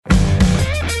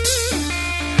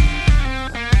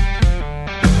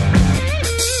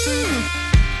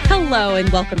Hello and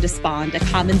welcome to Spawned, a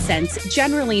common sense,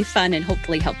 generally fun and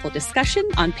hopefully helpful discussion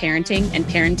on parenting and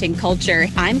parenting culture.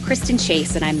 I'm Kristen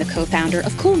Chase and I'm the co-founder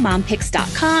of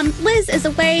CoolMomPicks.com. Liz is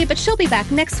away, but she'll be back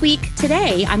next week.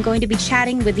 Today, I'm going to be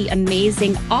chatting with the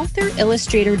amazing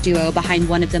author-illustrator duo behind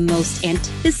one of the most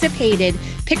anticipated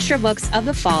picture books of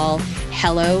the fall,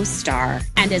 Hello Star.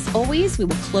 And as always, we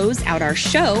will close out our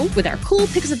show with our cool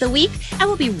picks of the week, and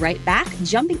we'll be right back,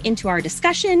 jumping into our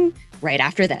discussion right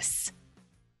after this.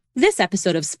 This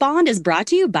episode of Spawned is brought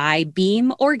to you by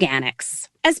Beam Organics.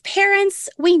 As parents,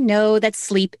 we know that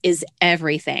sleep is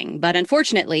everything, but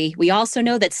unfortunately, we also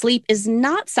know that sleep is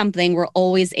not something we're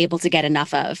always able to get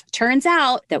enough of. Turns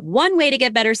out that one way to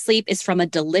get better sleep is from a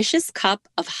delicious cup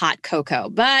of hot cocoa,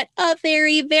 but a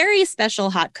very, very special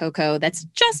hot cocoa that's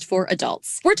just for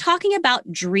adults. We're talking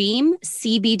about Dream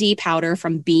CBD powder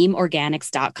from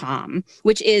BeamOrganics.com,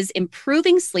 which is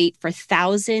improving sleep for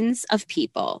thousands of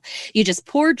people. You just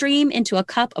pour Dream into a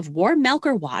cup of warm milk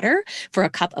or water for a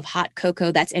cup of hot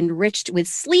cocoa that's enriched with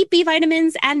sleepy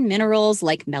vitamins and minerals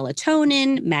like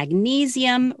melatonin,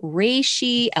 magnesium,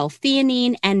 reishi,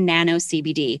 L-theanine, and nano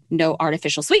CBD. No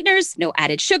artificial sweeteners, no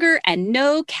added sugar, and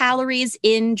no calories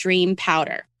in Dream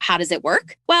powder. How does it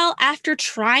work? Well, after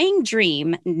trying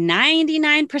Dream,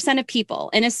 99% of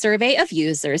people in a survey of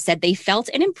users said they felt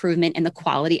an improvement in the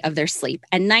quality of their sleep,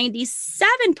 and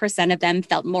 97% of them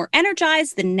felt more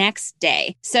energized the next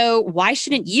day. So why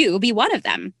shouldn't you be one of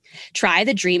them? Try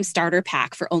the Dream Starter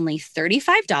Pack for only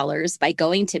 $35 by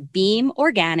going to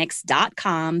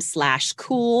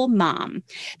beamorganics.com/coolmom.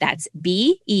 That's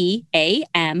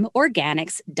BEAM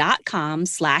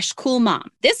organics.com/coolmom.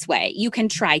 This way, you can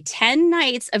try 10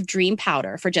 nights of Dream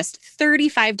powder for just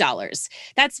 $35.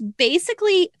 That's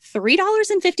basically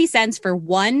 $3.50 for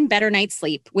one better night's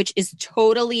sleep, which is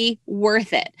totally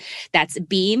worth it. That's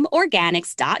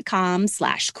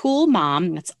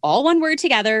beamorganics.com/coolmom. That's all one word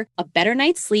together. A better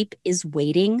night's sleep is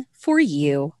waiting for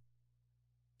you.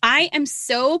 I am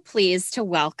so pleased to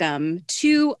welcome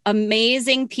two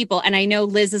amazing people. And I know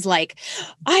Liz is like,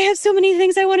 I have so many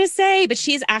things I want to say, but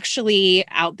she's actually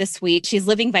out this week. She's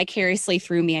living vicariously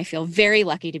through me. I feel very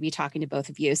lucky to be talking to both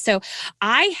of you. So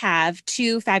I have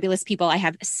two fabulous people. I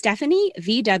have Stephanie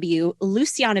V.W.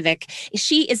 Lucianovic.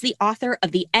 She is the author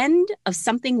of The End of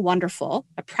Something Wonderful,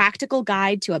 a practical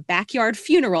guide to a backyard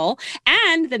funeral,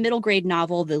 and the middle grade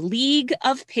novel, The League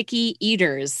of Picky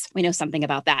Eaters. We know something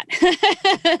about that.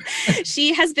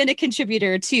 She has been a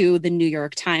contributor to the New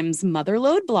York Times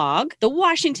Motherlode blog, the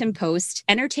Washington Post,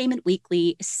 Entertainment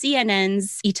Weekly,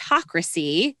 CNN's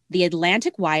Etocracy, The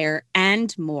Atlantic Wire,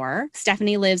 and more.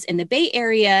 Stephanie lives in the Bay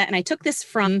Area, and I took this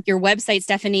from your website,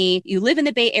 Stephanie. You live in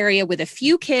the Bay Area with a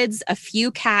few kids, a few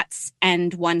cats,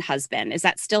 and one husband. Is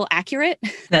that still accurate?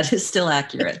 That is still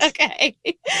accurate. Okay.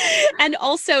 And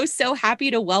also so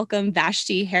happy to welcome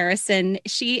Vashti Harrison.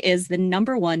 She is the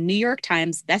 #1 New York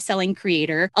Times bestselling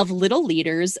creator of Little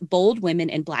Leaders, Bold Women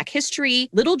in Black History,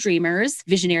 Little Dreamers,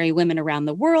 Visionary Women Around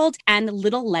the World, and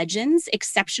Little Legends,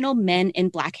 Exceptional Men in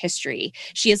Black History.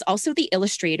 She is also the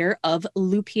illustrator of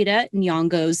Lupita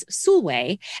Nyong'o's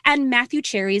Sulwe and Matthew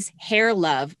Cherry's Hair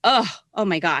Love. Oh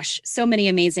my gosh, so many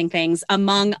amazing things,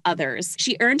 among others.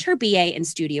 She earned her BA in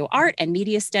Studio Art and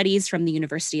Media Studies from the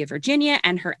University of Virginia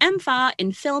and her MPhA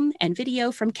in Film and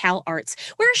Video from Cal Arts,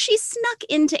 where she snuck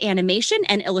into animation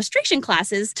and illustration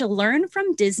classes to learn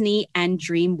from Disney and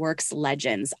DreamWorks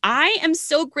legends. I am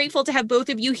so grateful to have both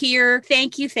of you here.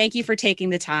 Thank you for taking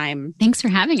the time. Thanks for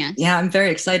having us. Yeah, I'm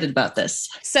very excited about this.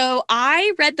 So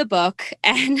I read the book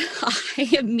and I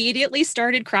immediately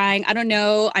started crying. I don't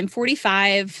know, I'm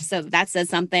 45, so that says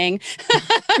something.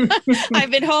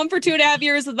 I've been home for 2.5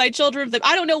 years with my children.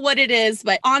 I don't know what it is,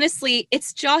 but honestly,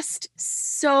 it's just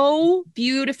so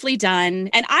beautifully done.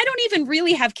 And I don't even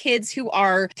really have kids who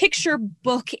are picture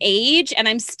book age, and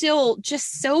I'm still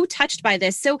just so touched by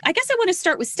this. So I guess I want to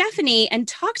start with Stephanie and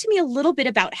talk to me a little bit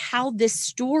about how this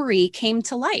story came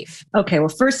to life. Okay, well,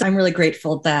 first, I'm really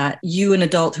grateful that you, an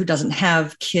adult who doesn't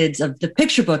have kids of the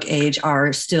picture book age,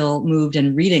 are still moved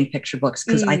and reading picture books,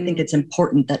 because I think it's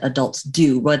important that adults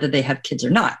do, whether they have kids or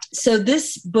not. So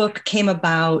this book came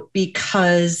about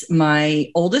because my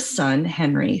oldest son,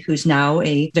 Henry, who's now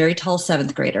a very tall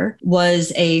 7th grader,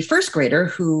 was a 1st grader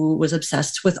who was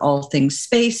obsessed with all things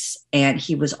space. And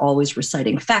he was always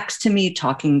reciting facts to me,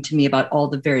 talking to me about all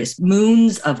the various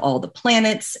moons of all the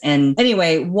planets. And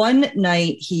anyway, one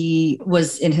night he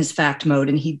was in his fact mode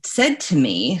and he said to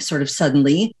me sort of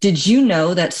suddenly, "Did you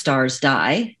know that stars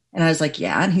die?" And I was like,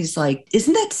 "Yeah." And he's like,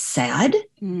 "Isn't that sad?"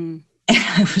 And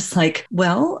I was like,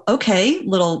 well, okay,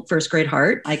 little first grade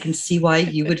heart. I can see why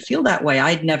you would feel that way.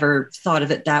 I'd never thought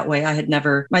of it that way. I had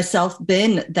never myself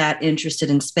been that interested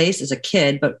in space as a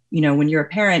kid. But, when you're a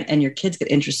parent and your kids get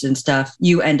interested in stuff,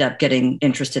 you end up getting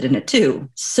interested in it too.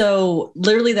 So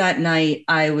literally that night,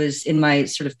 I was in my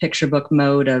sort of picture book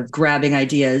mode of grabbing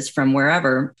ideas from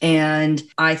wherever. And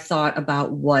I thought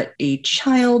about what a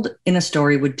child in a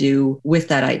story would do with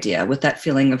that idea, with that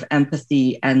feeling of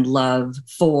empathy and love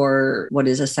for what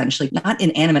is essentially not an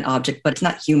inanimate object, but it's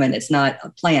not human. It's not a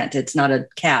plant. It's not a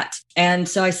cat. And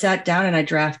so I sat down and I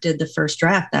drafted the first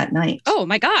draft that night. Oh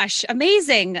my gosh.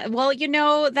 Amazing. Well,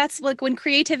 that's like when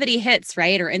creativity hits,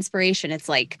 right? Or inspiration. It's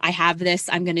like, I have this,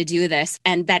 I'm going to do this.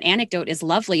 And that anecdote is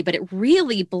lovely, but it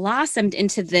really blossomed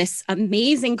into this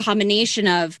amazing combination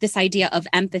of this idea of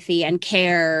empathy and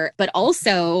care, but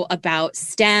also about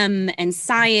STEM and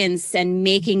science and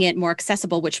making it more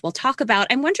accessible, which we'll talk about.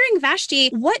 I'm wondering, Vashti,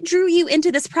 what drew you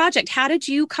into this project? How did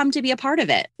you come to be a part of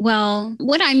it? Well,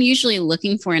 what I'm usually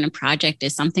looking for in a project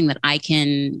is something that I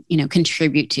can,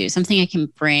 contribute to, something I can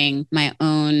bring my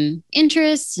own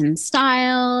interests and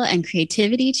style and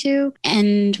creativity to.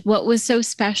 And what was so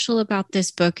special about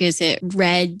this book is it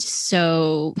read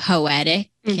so poetic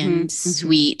and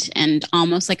sweet and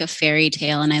almost like a fairy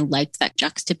tale. And I liked that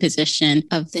juxtaposition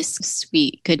of this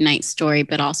sweet goodnight story,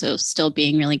 but also still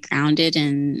being really grounded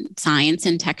in science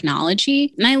and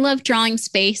technology. And I love drawing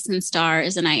space and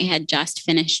stars. And I had just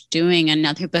finished doing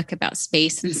another book about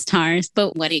space and stars.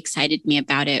 But what excited me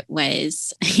about it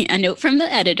was a note from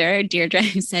the editor, Deirdre,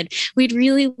 who said, "We'd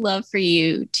really love for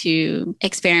you to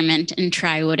experiment and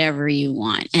try whatever you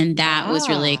want." And that was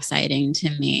really exciting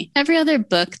to me. Every other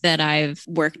book that I've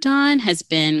worked on has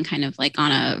been kind of like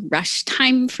on a rush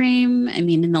time frame. I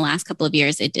mean, in the last couple of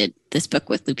years, I did this book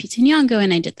with Lupita Nyong'o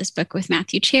and I did this book with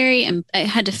Matthew Cherry, and I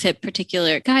had to fit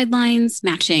particular guidelines,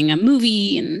 matching a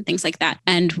movie and things like that.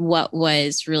 And what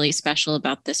was really special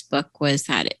about this book was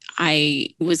that I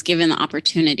was given the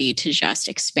opportunity to just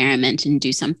experiment and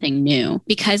do something new.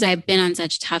 Because I've been on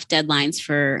such tough deadlines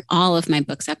for all of my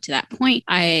books up to that point,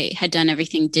 I had done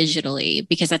everything digitally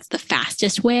because that's the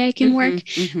fastest way I can work.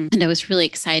 And I was really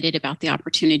excited about the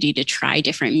opportunity to try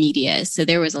different media. So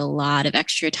there was a lot of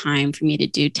extra time for me to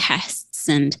do tests.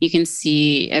 And you can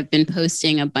see I've been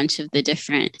posting a bunch of the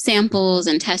different samples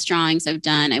and test drawings I've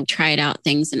done. I've tried out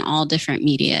things in all different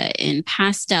media, in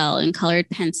pastel, in colored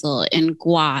pencil, in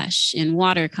gouache, in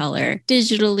watercolor,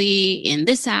 digitally, in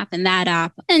this app and that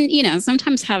app. And,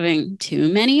 sometimes having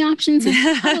too many options is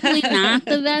probably not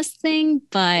the best thing,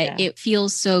 but it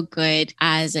feels so good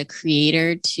as a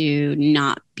creator to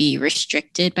not be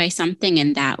restricted by something.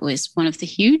 And that was one of the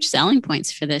huge selling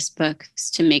points for this book, is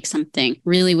to make something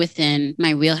really within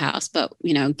my wheelhouse, but,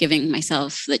 giving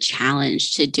myself the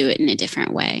challenge to do it in a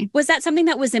different way. Was that something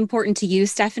that was important to you,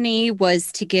 Stephanie,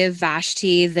 was to give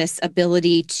Vashti this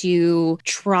ability to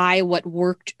try what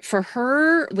worked for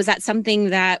her? Was that something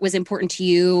that was important to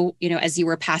you, as you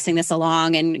were passing this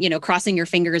along and, crossing your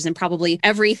fingers and probably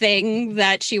everything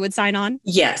that she would sign on?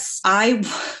 Yes, I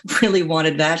really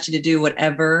wanted Vashti to do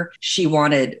whatever she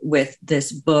wanted with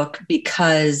this book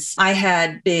because I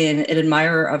had been an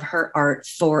admirer of her art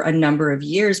for a number of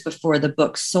years before the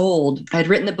book sold. I had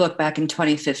written the book back in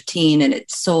 2015 and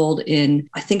it sold in,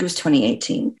 I think it was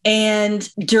 2018. And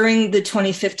during the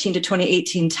 2015 to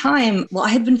 2018 time, I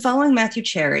had been following Matthew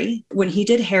Cherry when he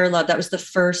did Hair Love. That was the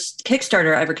first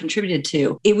Kickstarter I ever contributed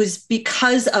to. It was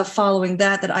because of following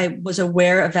that I was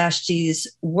aware of Vashti's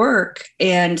work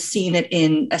and seeing it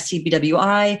in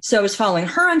SCBWI. So I was following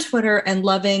her on Twitter and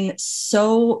loving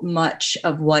so much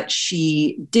of what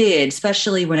she did,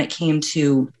 especially when it came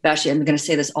to Vashti. I'm going to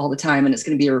say this all the time, and it's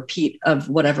going to be a repeat of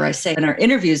whatever I say in our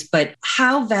interviews, but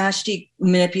how Vashti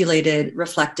manipulated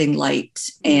reflecting light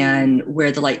and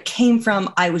where the light came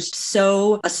from. I was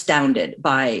so astounded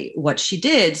by what she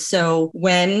did. So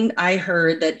when I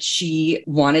heard that she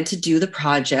wanted to do the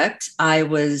project, I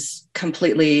was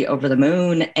completely over the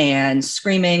moon and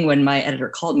screaming when my editor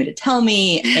called me to tell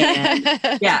me. And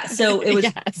so it was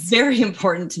very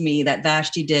important to me that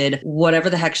Vashti did whatever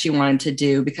the heck she wanted to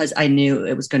do because I knew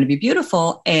it was going to be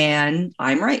beautiful. And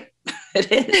I'm right.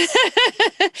 It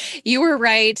is. You were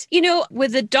right.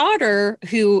 With a daughter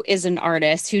who is an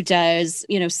artist who does,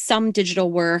 some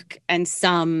digital work and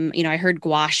some, I heard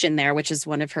gouache in there, which is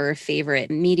one of her favorite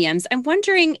mediums. I'm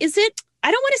wondering, is it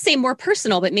I don't want to say more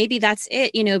personal, but maybe that's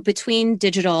it, between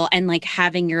digital and like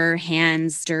having your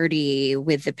hands dirty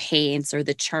with the paints or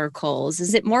the charcoals.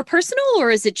 Is it more personal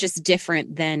or is it just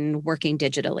different than working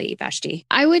digitally, Vashti?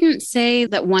 I wouldn't say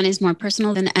that one is more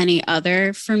personal than any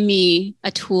other. For me,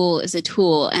 a tool is a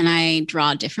tool, and I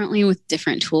draw differently with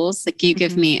different tools. Like you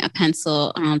give me a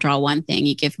pencil and I'll draw one thing.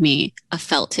 You give me a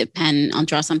felt tip pen, I'll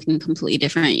draw something completely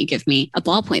different. You give me a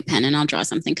ballpoint pen and I'll draw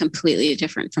something completely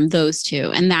different from those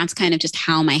two. And that's kind of just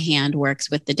how my hand works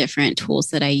with the different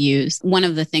tools that I use. One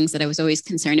of the things that I was always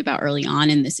concerned about early on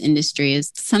in this industry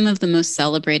is some of the most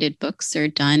celebrated books are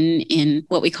done in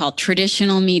what we call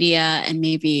traditional media, and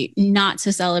maybe not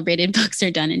so celebrated books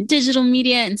are done in digital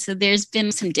media. And so there's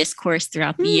been some discourse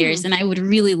throughout the years, and I would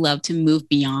really love to move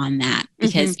beyond that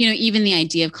because, even the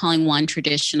idea of calling one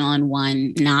traditional and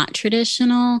one not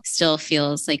traditional still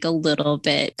feels like a little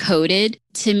bit coded.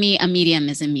 To me, a medium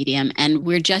is a medium, and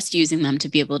we're just using them to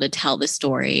be able to tell the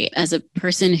story. As a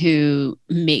person who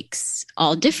makes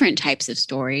all different types of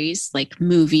stories, like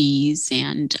movies,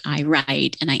 and I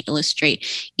write and I illustrate,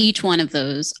 each one of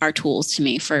those are tools to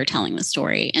me for telling the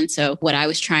story. And so what I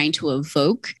was trying to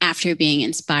evoke after being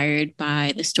inspired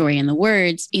by the story and the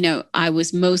words, I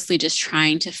was mostly just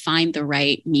trying to find the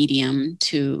right medium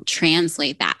to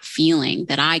translate that feeling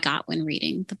that I got when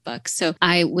reading the book. So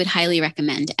I would highly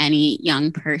recommend any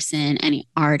young person, any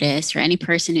artist, or any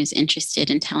person who's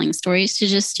interested in telling stories to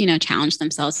just, challenge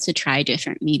themselves to try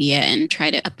different media and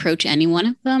try to approach any one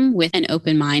of them with an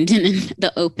open mind and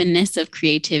the openness of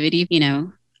creativity.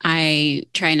 I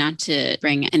try not to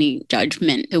bring any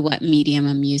judgment to what medium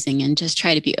I'm using and just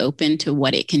try to be open to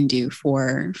what it can do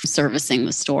for servicing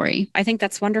the story. I think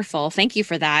that's wonderful. Thank you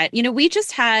for that. We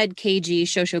just had KG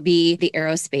Shoshobi, the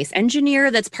aerospace engineer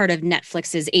that's part of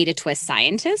Netflix's Ada Twist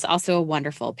Scientist, also a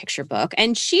wonderful picture book.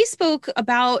 And she spoke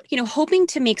about, hoping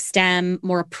to make STEM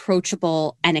more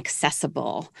approachable and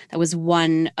accessible. That was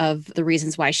one of the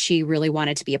reasons why she really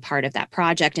wanted to be a part of that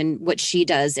project and what she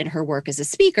does in her work as a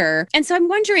speaker. And so I'm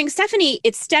wondering, Stephanie,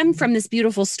 it stemmed from this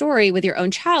beautiful story with your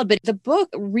own child, but the book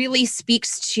really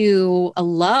speaks to a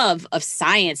love of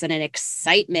science and an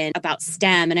excitement about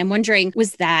STEM. And I'm wondering,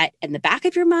 was that in the back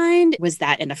of your mind? Was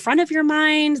that in the front of your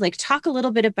mind? Like, talk a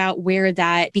little bit about where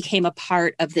that became a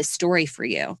part of this story for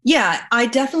you. Yeah, I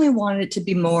definitely wanted it to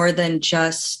be more than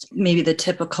just maybe the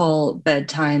typical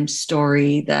bedtime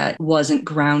story that wasn't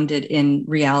grounded in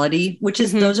reality, which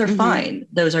is, those are fine.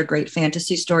 Those are great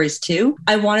fantasy stories too.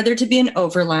 I wanted there to be an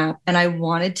overlap, and I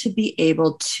wanted to be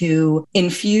able to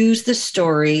infuse the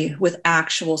story with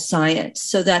actual science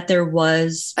so that there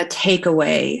was a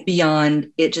takeaway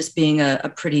beyond it just being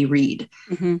a pretty read.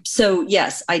 So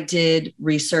yes, I did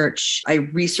research. I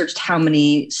researched how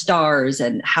many stars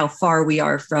and how far we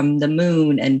are from the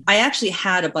moon. And I actually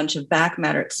had a bunch of back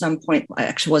matter at some point. I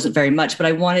actually wasn't very much, but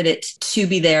I wanted it to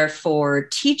be there for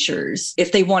teachers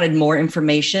if they wanted more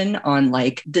information on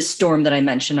like the storm that I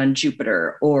mentioned on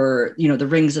Jupiter, or, the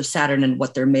rings of Saturn and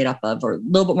what they're made up of, or a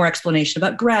little bit more explanation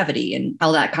about gravity and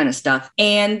all that kind of stuff.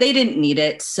 And they didn't need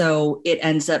it. So it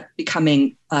ends up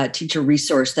becoming a teacher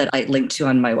resource that I linked to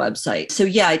on my website. So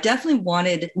yeah, I definitely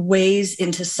wanted ways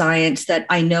into science that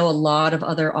I know a lot of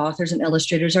other authors and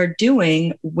illustrators are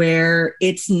doing, where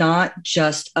it's not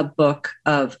just a book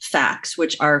of facts,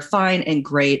 which are fine and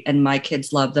great. And my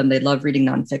kids love them. They love reading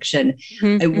nonfiction.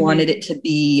 I wanted it to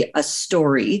be a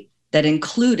story that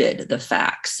included the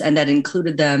facts and that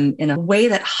included them in a way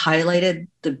that highlighted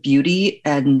the beauty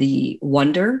and the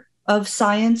wonder of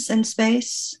science and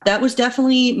space. That was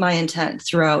definitely my intent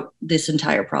throughout this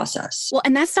entire process. Well,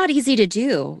 and that's not easy to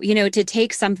do, to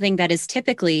take something that is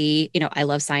typically, I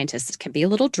love scientists, can be a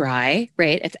little dry,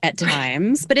 right, at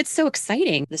times, but it's so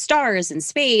exciting. The stars and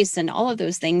space and all of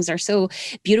those things are so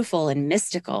beautiful and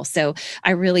mystical. So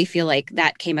I really feel like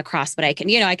that came across, but I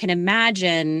can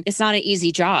imagine it's not an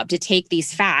easy job to take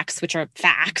these facts, which are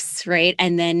facts, right,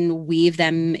 and then weave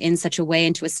them in such a way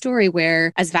into a story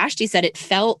where, as Vashti said, it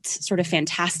felt sort of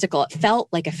fantastical. It felt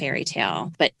like a fairy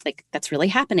tale, but like that's really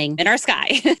happening in our sky.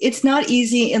 It's not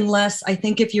easy unless, I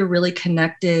think, if you're really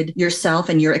connected yourself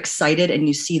and you're excited and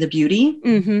you see the beauty,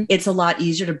 it's a lot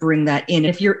easier to bring that in.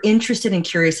 If you're interested and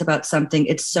curious about something,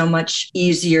 it's so much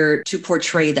easier to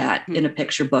portray that in a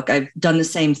picture book. I've done the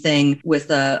same thing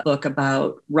with a book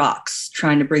about rocks,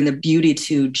 trying to bring the beauty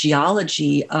to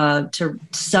geology, to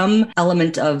some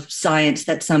element of science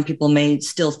that some people may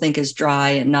still think is dry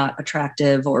and not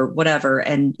attractive or whatever.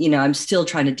 And, I'm still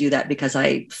trying to do that because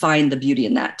I find the beauty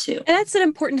in that too. And that's an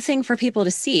important thing for people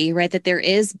to see, right? That there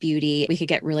is beauty. We could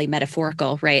get really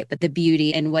metaphorical, right? But the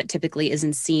beauty and what typically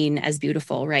isn't seen as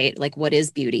beautiful, right? Like, what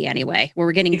is beauty anyway?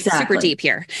 We're getting super deep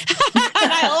here.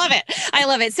 I love it. I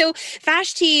love it. So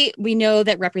Vashti, we know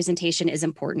that representation is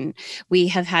important. We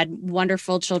have had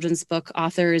wonderful children's book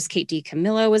authors. Kate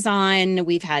DiCamillo was on.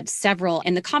 We've had several.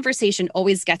 And the conversation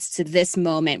always gets to this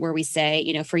moment where we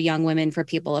say, for young women, for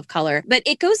people of color. But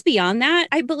it goes beyond that.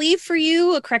 I believe for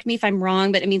you, correct me if I'm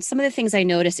wrong, but I mean, some of the things I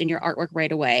noticed in your artwork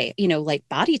right away, like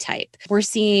body type. We're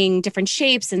seeing different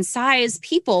shapes and size,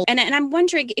 people. And I'm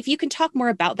wondering if you can talk more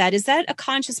about that. Is that a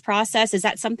conscious process? Is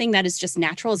that something that is just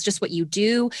natural? It's just what you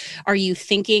do? Are you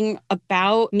thinking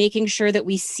about making sure that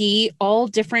we see all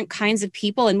different kinds of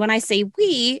people? And when I say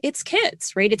we, it's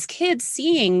kids, right? It's kids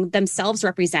seeing themselves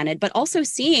represented, but also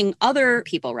seeing other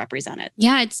people represented.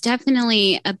 Yeah, it's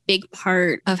definitely a big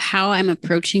part of how I'm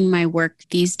approaching my work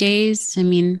these days. I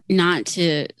mean, not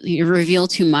to reveal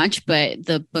too much, but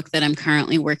the book that I'm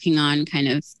currently working on kind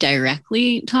of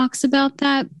directly talks about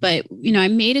that. But, I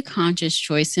made a conscious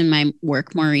choice in my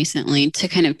work more recently to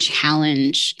kind of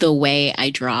challenge the way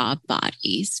I draw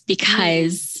bodies,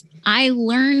 because I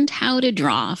learned how to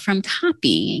draw from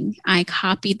copying. I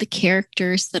copied the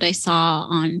characters that I saw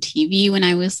on TV when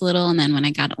I was little. And then when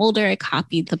I got older, I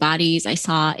copied the bodies I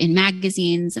saw in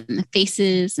magazines and the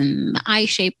faces and the eye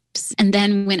shapes. And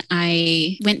then when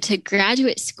I went to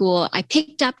graduate school, I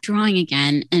picked up drawing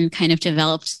again and kind of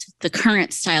developed the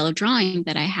current style of drawing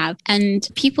that I have. And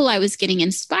people I was getting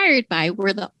inspired by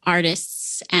were the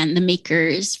artists and the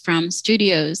makers from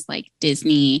studios like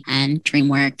Disney and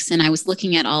DreamWorks. And I was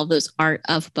looking at all those art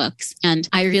of books. And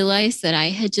I realized that I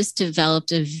had just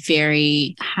developed a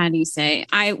very,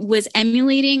 I was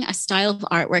emulating a style of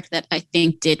artwork that I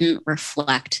think didn't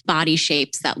reflect body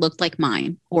shapes that looked like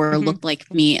mine or looked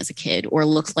like me as a kid or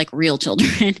looked like real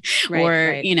children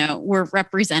were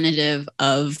representative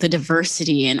of the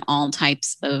diversity in all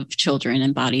types of children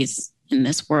and bodies in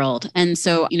this world. And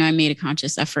so, I made a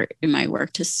conscious effort in my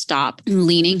work to stop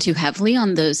leaning too heavily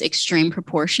on those extreme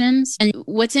proportions. And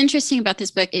what's interesting about this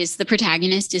book is the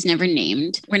protagonist is never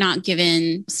named. We're not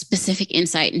given specific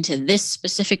insight into this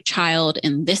specific child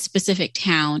in this specific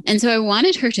town. And so I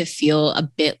wanted her to feel a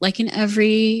bit like an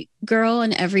every girl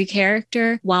and every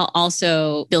character, while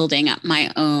also building up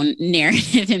my own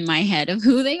narrative in my head of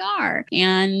who they are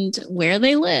and where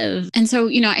they live. And so,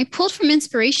 I pulled from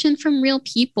inspiration from real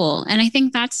people. And I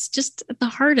think that's just at the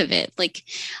heart of it. Like,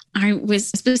 I was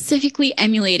specifically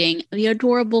emulating the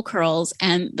adorable curls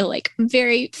and the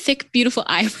very thick, beautiful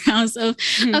eyebrows of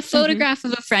a photograph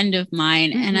of a friend of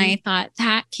mine. And I thought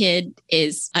that kid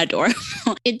is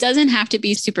adorable. It doesn't have to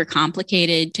be super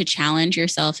complicated to challenge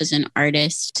yourself as an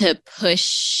artist, to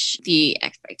push the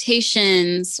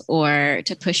expectations or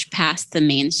to push past the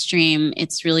mainstream.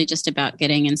 It's really just about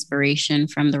getting inspiration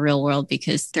from the real world,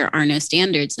 because there are no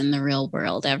standards in the real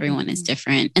world. Everyone is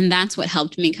different. And that's what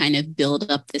helped me kind of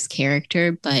build up this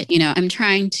character. But, I'm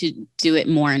trying to do it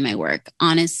more in my work.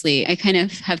 Honestly, I kind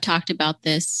of have talked about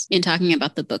this in talking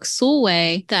about the book Soul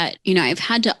Way, that, I've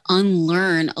had to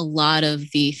unlearn a lot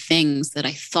of the things that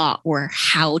I thought were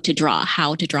how to draw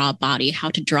a body,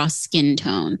 how to draw skin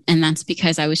tone. And that's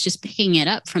because I was just picking it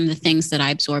up from the things that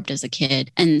I absorbed as a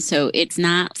kid. And so it's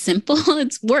not simple.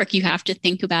 It's work. You have to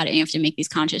think about it. You have to make these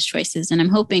conscious choices. And I'm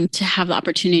hoping to have the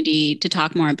opportunity to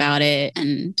talk more about it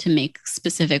and to make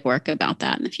specific work about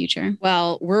that in the future.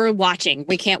 Well, we're watching.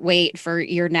 We can't wait for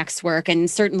your next work. And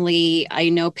certainly I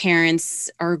know parents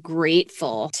are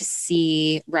grateful to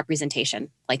see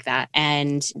representation like that.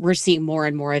 And we're seeing more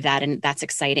and more of that. And that's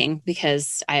exciting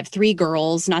because I have 3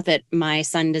 girls. Not that my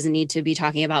son doesn't need to be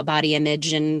talking about body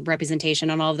image and representation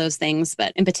and all of those things.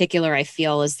 But in particular, I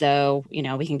feel as though,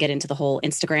 we can get into the whole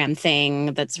Instagram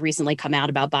thing that's recently come out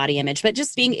about body image. But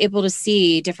just being able to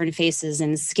see different faces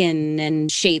and skin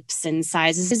and shapes and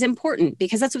sizes is important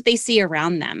because that's what they see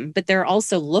around them. But they're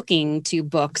also looking to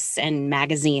books and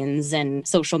magazines and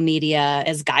social media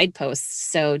as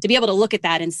guideposts. So to be able to look at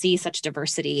that and see such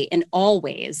diversity in all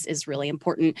ways is really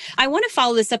important. I want to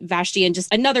follow this up, Vashti, in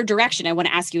just another direction. I want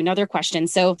to ask you another question.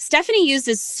 So Stephanie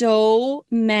uses so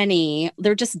many,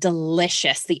 they're just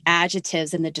delicious, the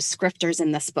adjectives and the descriptors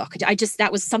in this book.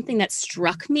 That was something that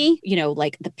struck me,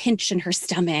 like the pinch in her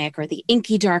stomach or the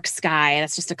inky dark sky.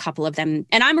 That's just a couple of them.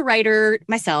 And I'm a writer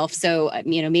myself, so,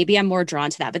 maybe I'm more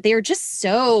drawn to that, but they are just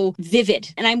so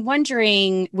vivid. And I'm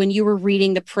wondering, when you were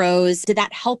reading the prose, did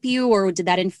that help you or did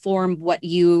that inform what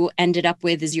you ended up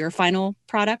with as your final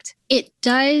product? It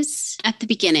does at the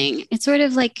beginning. It's sort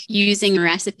of like using a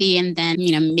recipe and then,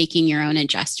 making your own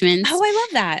adjustments. Oh, I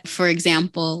love that. For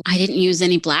example, I didn't use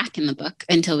any black in the book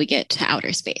until we get to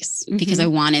outer space because I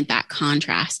wanted that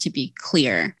contrast to be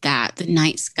clear, that the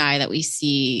night sky that we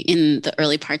see in the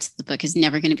early parts of the book is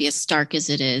never going to be as stark as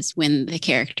it is when the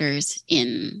character's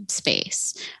in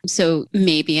space. So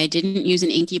maybe I didn't use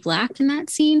an inky black in that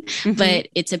scene, but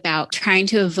it's about trying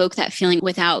to evoke that feeling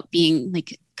without being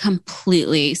like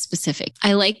completely specific.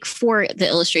 I like for the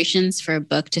illustrations for a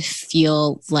book to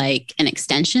feel like an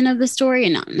extension of the story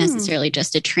and not necessarily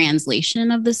just a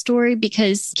translation of the story,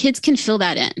 because kids can fill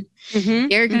that in.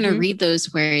 They're going to read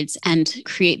those words and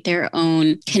create their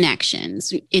own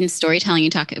connections. In storytelling, you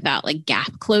talk about like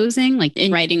gap closing, like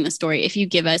in writing the story. If you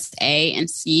give us A and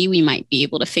C, we might be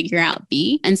able to figure out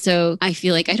B. And so I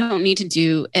feel like I don't need to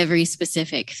do every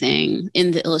specific thing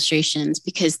in the illustrations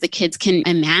because the kids can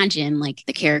imagine like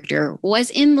the character was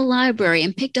in the library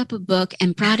and picked up a book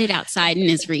and brought it outside and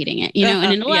is reading it,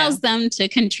 and it allows them to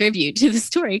contribute to the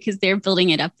story because they're building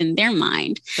it up in their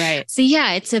mind. Right. So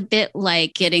yeah, it's a bit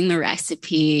like getting the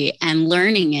recipe and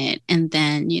learning it and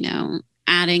then,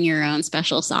 adding your own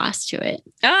special sauce to it.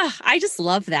 Oh, I just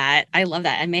love that. I love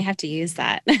that. I may have to use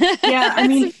that. Yeah, I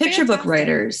mean, picture book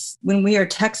writers, when we are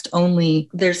text only,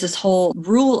 there's this whole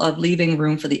rule of leaving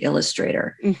room for the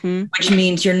illustrator, which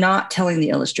means you're not telling the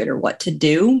illustrator what to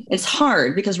do. It's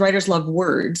hard because writers love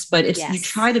words, but you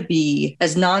try to be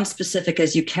as non-specific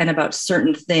as you can about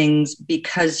certain things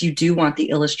because you do want the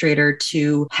illustrator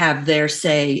to have their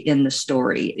say in the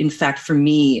story. In fact, for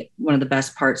me, one of the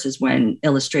best parts is when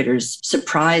illustrators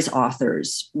surprise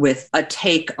authors with a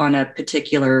take on a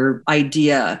particular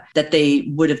idea that they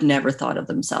would have never thought of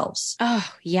themselves. Oh,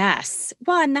 yes.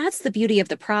 Well, and that's the beauty of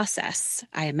the process,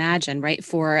 I imagine, right?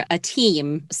 For a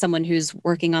team, someone who's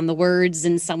working on the words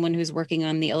and someone who's working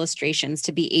on the illustrations,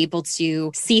 to be able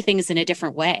to see things in a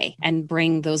different way and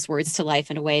bring those words to life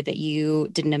in a way that you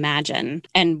didn't imagine.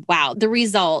 And wow, the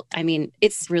result, I mean,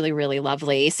 it's really, really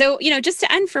lovely. So, just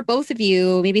to end for both of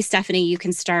you, maybe Stephanie, you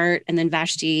can start, and then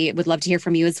Vashti, would love to hear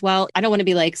from you as well. I don't want to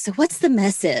be like, so what's the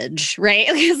message, right?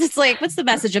 Because it's like, what's the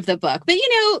message of the book? But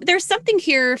there's something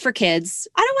here for kids.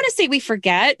 I don't want to say we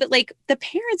forget, but like the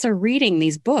parents are reading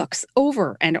these books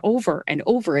over and over and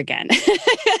over again.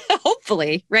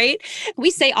 Hopefully, right?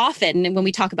 We say often when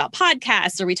we talk about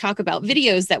podcasts or we talk about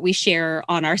videos that we share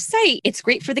on our site, it's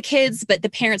great for the kids, but the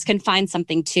parents can find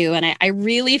something too. And I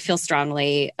really feel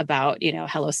strongly about,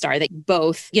 Hello Star, that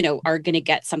both, are going to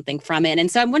get something from it. And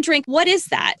so I'm wondering, what is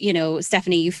that?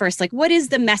 Stephanie, you first, like, what is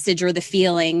the message or the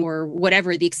feeling or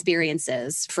whatever the experience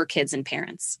is for kids and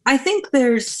parents? I think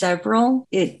there's several.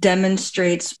 It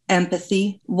demonstrates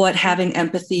empathy, what having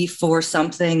empathy for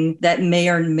something that may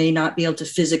or may not be able to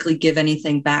physically give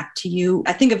anything back to you.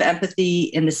 I think of empathy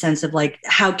in the sense of like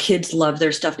how kids love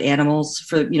their stuffed animals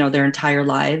for, their entire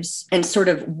lives, and sort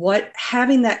of what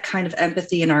having that kind of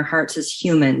empathy in our hearts as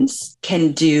humans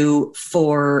can do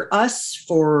for us,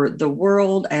 for the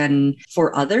world, and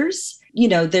for others.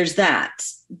 There's that.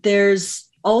 There's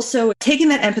also taking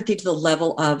that empathy to the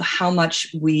level of how much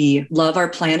we love our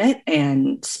planet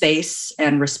and space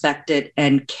and respect it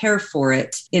and care for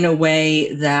it in a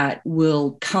way that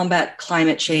will combat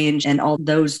climate change and all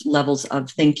those levels of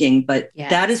thinking. But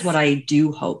that is what I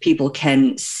do hope people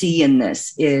can see in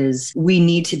this, is we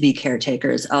need to be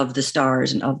caretakers of the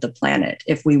stars and of the planet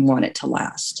if we want it to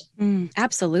last.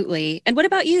 Absolutely. And what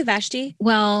about you, Vashti?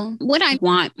 Well, what I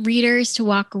want readers to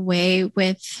walk away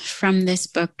with from this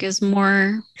book is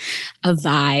more a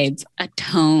vibe, a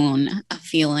tone, a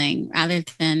feeling, rather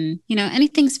than,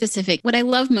 anything specific. What I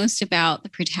love most about the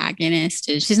protagonist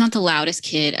is she's not the loudest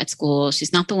kid at school.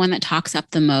 She's not the one that talks up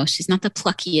the most. She's not the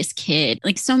pluckiest kid.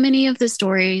 Like so many of the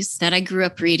stories that I grew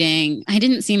up reading, I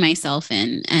didn't see myself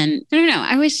in. And I don't know,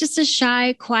 I was just a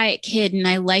shy, quiet kid. And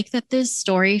I like that this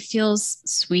story feels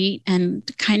sweet and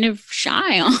kind of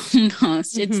shy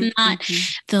almost. It's not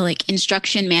the like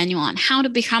instruction manual on how to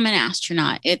become an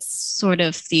astronaut. It's sort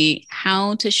of the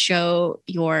how to show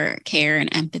your care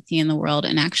and empathy in the world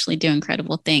and actually do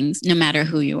incredible things no matter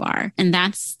who you are. And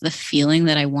that's the feeling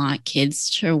that I want kids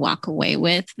to walk away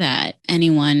with, that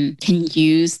anyone can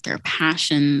use their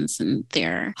passions and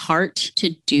their heart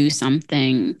to do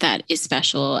something that is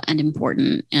special and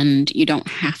important. And you don't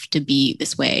have to be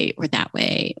this way or that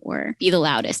way or be the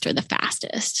loudest or the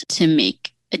fastest to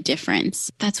make a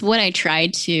difference. That's what I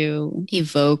tried to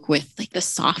evoke with like the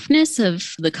softness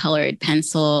of the colored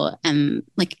pencil, and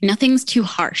like nothing's too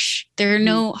harsh. There are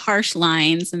no harsh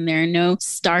lines, and there are no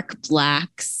stark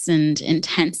blacks and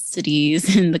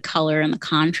intensities in the color and the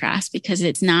contrast, because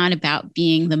it's not about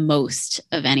being the most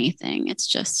of anything. It's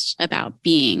just about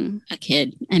being a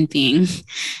kid and being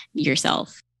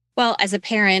yourself. Well, as a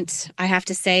parent, I have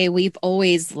to say we've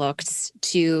always looked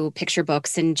to picture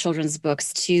books and children's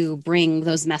books to bring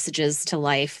those messages to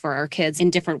life for our kids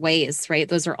in different ways, right?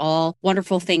 Those are all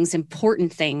wonderful things,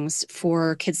 important things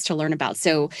for kids to learn about.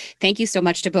 So thank you so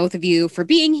much to both of you for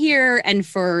being here and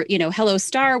for, Hello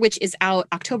Star, which is out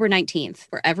October 19th.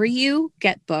 Wherever you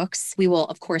get books, we will,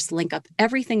 of course, link up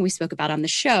everything we spoke about on the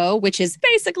show, which is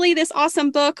basically this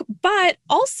awesome book, but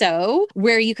also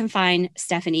where you can find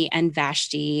Stephanie and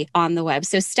Vashti on the web.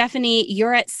 So Stephanie,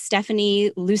 you're at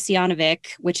Stephanie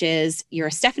Lucianovic, which is you're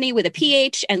a Stephanie with a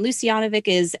PH, and Lucianovic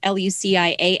is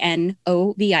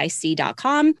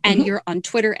Lucianovic.com. And you're on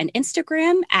Twitter and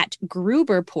Instagram at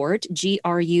Gruberport,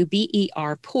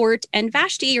 Gruber Port. And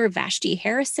Vashti, you're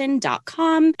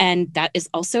VashtiHarrison.com. And that is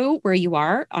also where you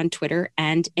are on Twitter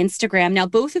and Instagram. Now,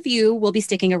 both of you will be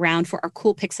sticking around for our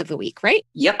cool picks of the week, right?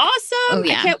 Yep. Awesome. Oh,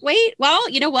 yeah. I can't wait. Well,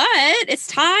 you know what? It's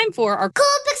time for our Cool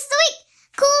picks of the week.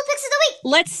 Cool picks of the week.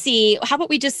 Let's see. How about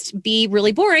we just be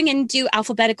really boring and do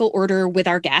alphabetical order with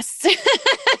our guests?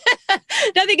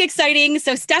 Nothing exciting.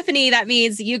 So Stephanie, that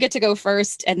means you get to go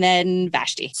first, and then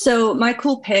Vashti. So my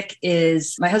cool pick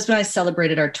is my husband and I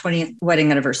celebrated our 20th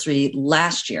wedding anniversary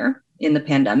last year in the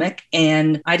pandemic.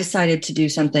 And I decided to do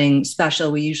something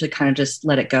special. We usually kind of just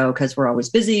let it go because we're always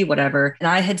busy, whatever. And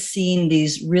I had seen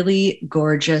these really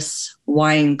gorgeous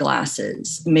wine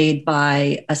glasses made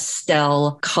by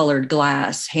Estelle colored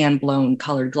glass, hand-blown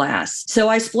colored glass. So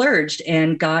I splurged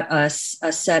and got us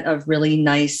a set of really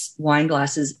nice wine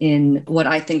glasses in what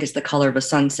I think is the color of a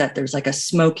sunset. There's like a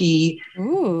smoky,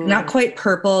 not quite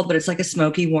purple, but it's like a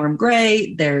smoky warm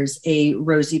gray. There's a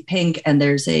rosy pink, and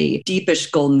there's a deepish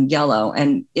golden yellow.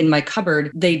 And in my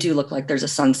cupboard, they do look like there's a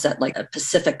sunset, like a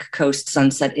Pacific Coast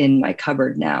sunset in my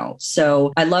cupboard now.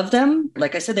 So I love them.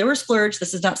 Like I said, they were splurged.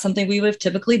 This is not something we would have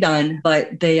typically done,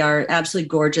 but they are absolutely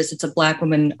gorgeous. It's a Black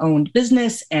woman-owned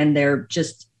business, and they're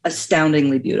just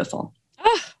astoundingly beautiful.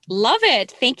 Oh, love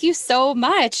it. Thank you so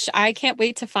much. I can't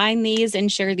wait to find these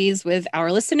and share these with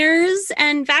our listeners.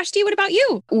 And Vashti, what about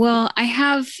you? Well, I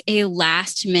have a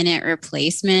last minute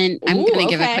replacement. I'm going to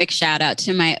give a quick shout out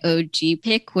to my OG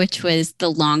pick, which was The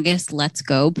Longest Let's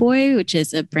Go Boy, which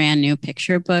is a brand new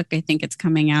picture book. I think it's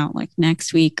coming out like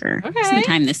next week or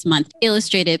sometime this month,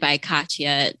 illustrated by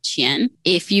Katya Chien.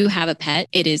 If you have a pet,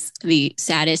 it is the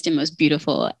saddest and most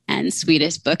beautiful and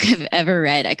sweetest book I've ever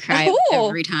read. I cry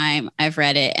every time I've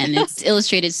read it, and it's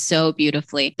illustrated so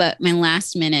beautifully. But my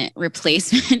last minute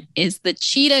replacement is the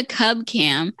cheetah cub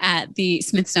cam at the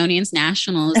Smithsonian's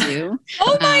National Zoo.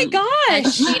 Oh my gosh. A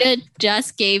cheetah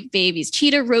just gave babies.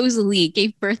 Cheetah Rosalie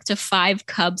gave birth to 5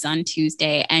 cubs on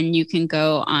Tuesday, and you can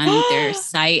go on their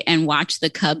site and watch the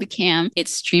cub cam.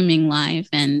 It's streaming live,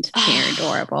 and they're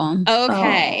adorable.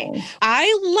 Okay. Oh.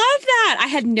 I love that. I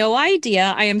had no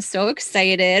idea. I am so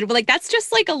excited. Like, that's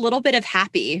just like a little bit of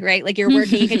happy, right? Like, you're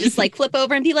working, you can just like flip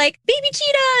over and be like, baby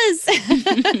cheetahs.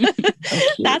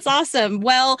 That's awesome.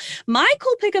 Well, my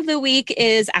cool pick of the week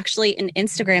is actually an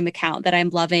Instagram account that I'm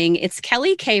loving. It's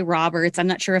Kelly K. Roberts. I'm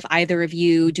not sure if either of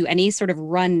you do any sort of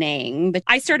running, but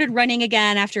I started running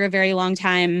again after a very long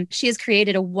time. She has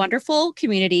created a wonderful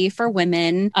community for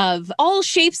women of all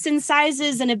shapes and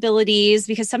sizes and abilities,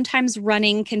 because sometimes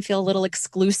running can feel a little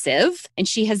exclusive. And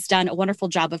she has done a wonderful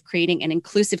job of creating an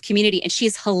inclusive community, and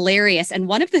she's hilarious. And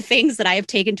one of the things that I have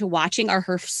taken to watching are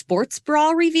her sports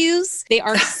bra reviews. They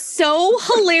are so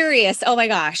hilarious. Oh my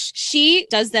gosh. She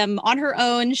does them on her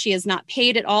own. She is not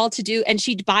paid at all to do, and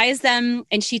she buys them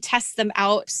and she tests them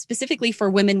out specifically for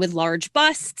women with large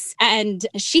busts. And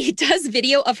she does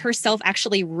video of herself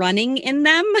actually running in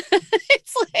them.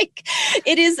 It's like,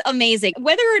 it is amazing.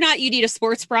 Whether or not you need a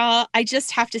sports bra, I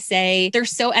just have to say they're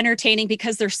so entertaining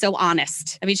because they're so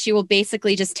honest. I mean, she will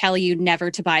basically just tell you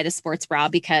never to buy the sports bra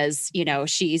because,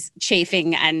 she's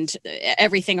chafing and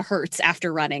everything hurts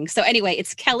after running. So anyway,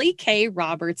 it's Kelly K.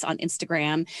 Roberts on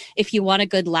Instagram if you want a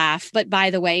good laugh. But by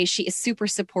the way, she is super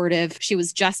supportive. She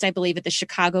was just, I believe, at the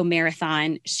Chicago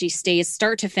Marathon. She stays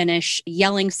start to finish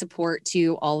yelling support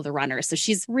to all of the runners. So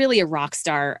she's really a rock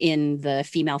star in the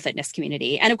female fitness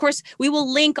community. And of course, we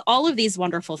will link all of these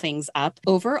wonderful things up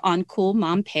over on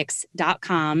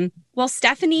coolmompicks.com. Well,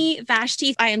 Stephanie,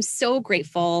 Vashti, I am so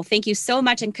grateful. Thank you so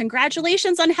much. And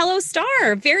congratulations on Hello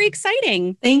Star. Very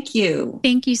exciting. Thank you.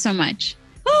 Thank you so much.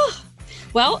 Oh,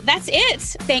 Well, that's it.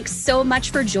 Thanks so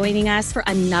much for joining us for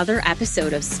another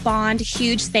episode of Spawned.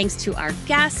 Huge thanks to our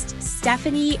guests,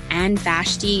 Stephanie and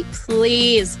Vashti.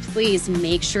 Please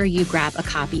make sure you grab a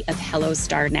copy of Hello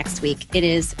Star next week. It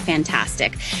is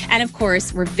fantastic. And of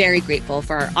course, we're very grateful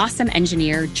for our awesome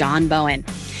engineer, John Bowen.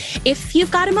 If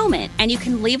you've got a moment and you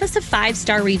can leave us a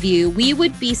 5-star review, we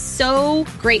would be so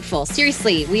grateful.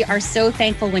 Seriously, we are so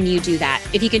thankful when you do that.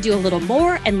 If you could do a little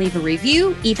more and leave a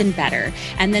review, even better.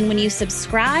 And then when you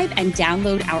subscribe and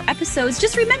download our episodes,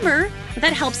 just remember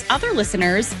that helps other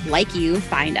listeners like you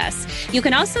find us. You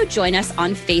can also join us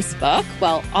on Facebook.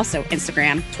 Well, also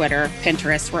Instagram, Twitter,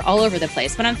 Pinterest. We're all over the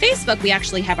place. But on Facebook, we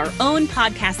actually have our own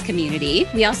podcast community.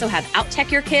 We also have Out Tech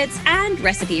Your Kids and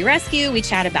Recipe Rescue. We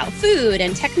chat about food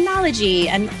and technology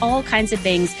and all kinds of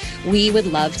things. We would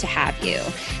love to have you.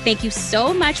 Thank you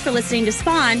so much for listening to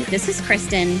Spawn. This is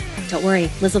Kristen. Don't worry,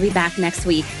 Liz will be back next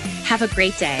week. Have a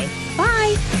great day. Bye.